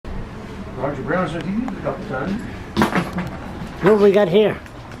Roger Brown's on TV a couple times. What we got here?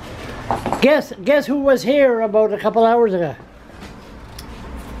 Guess who was here about a couple hours ago?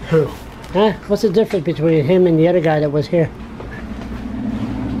 Who? Huh? What's the difference between him and the other guy that was here? I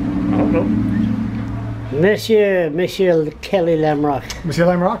don't know. Monsieur Kelly Lamrock. Monsieur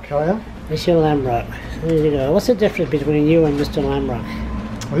Lamrock, oh yeah? Monsieur Lamrock. There you go. What's the difference between you and Mr. Lamrock?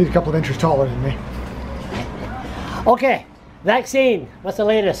 Well, he's a couple of inches taller than me. Okay, vaccine. What's the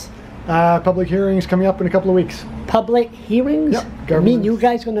latest? Public hearings coming up in a couple of weeks. Public hearings? Yep. You mean you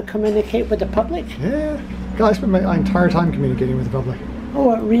guys going to communicate with the public? Yeah. God, I spent my entire time communicating with the public.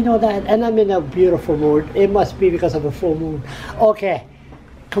 Oh, we know that. And I'm in a beautiful mood. It must be because of a full moon. Okay.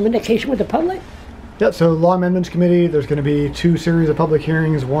 Communication with the public? Yeah, so Law Amendments Committee, there's going to be 2 series of public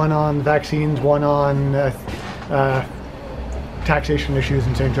hearings, one on vaccines, one on taxation issues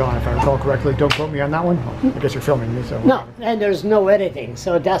in St. John, if I recall correctly. Don't quote me on that one. I guess you're filming me, so... No, and there's no editing,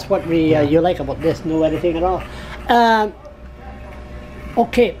 so that's what you like about this, no editing at all.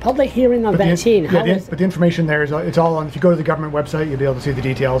 Okay, public hearing on vaccine. But the information there is, it's all on, if you go to the government website, you'll be able to see the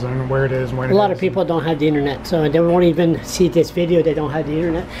details on where it is and when it is. A lot of people don't have the internet, so they won't even see this video, they don't have the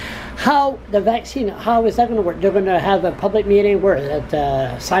internet. How, the vaccine, how is that going to work? They're going to have a public meeting, where,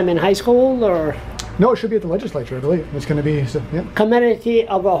 at Simon High School, or? No, it should be at the legislature, I believe. It's going to be, so, yeah. Community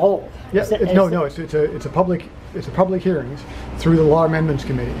of a whole. Yeah, it's a public hearings through the Law Amendments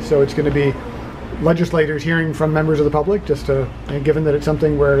Committee. So it's going to be legislators hearing from members of the public, just to, and given that it's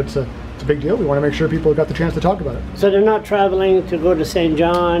something where it's a big deal, we want to make sure people have got the chance to talk about it. So they're not traveling to go to St.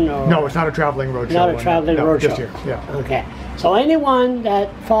 John, or? No, it's not a traveling roadshow. Not a traveling roadshow. Just here, yeah. Okay. So anyone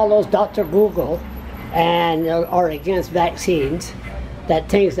that follows Dr. Google and are against vaccines, that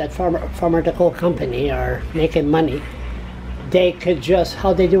thinks that pharmaceutical company are making money, they could just,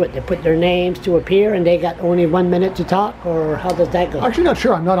 how they do it? They put their names to appear and they got only 1 minute to talk, or how does that go? Actually, not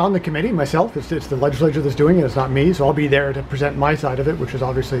sure. I'm not on the committee myself. It's the legislature that's doing it. It's not me, so I'll be there to present my side of it, which is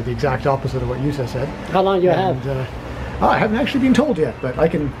obviously the exact opposite of what you just said. How long do you have? I haven't actually been told yet, but I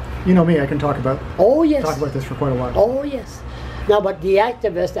can, you know me, I can talk about this for quite a while. Oh, yes. Now, but the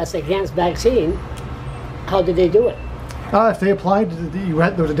activists that's against vaccine, how did they do it? If they applied, there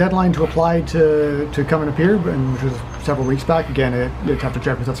was a deadline to apply to come and appear, which was several weeks back. Again, you'd have to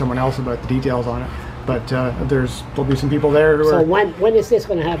check with someone else about the details on it. But there'll be some people there who are... So when is this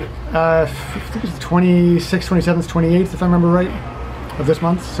going to happen? I think it's the 26th, 27th, 28th, if I remember right, of this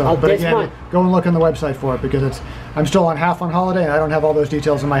month. So, but again, go and look on the website for it, because I'm still on half on holiday and I don't have all those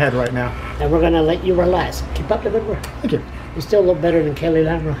details in my head right now. And we're going to let you relax. Keep up the good work. Thank you. You still look better than Kelly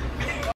Lamrock.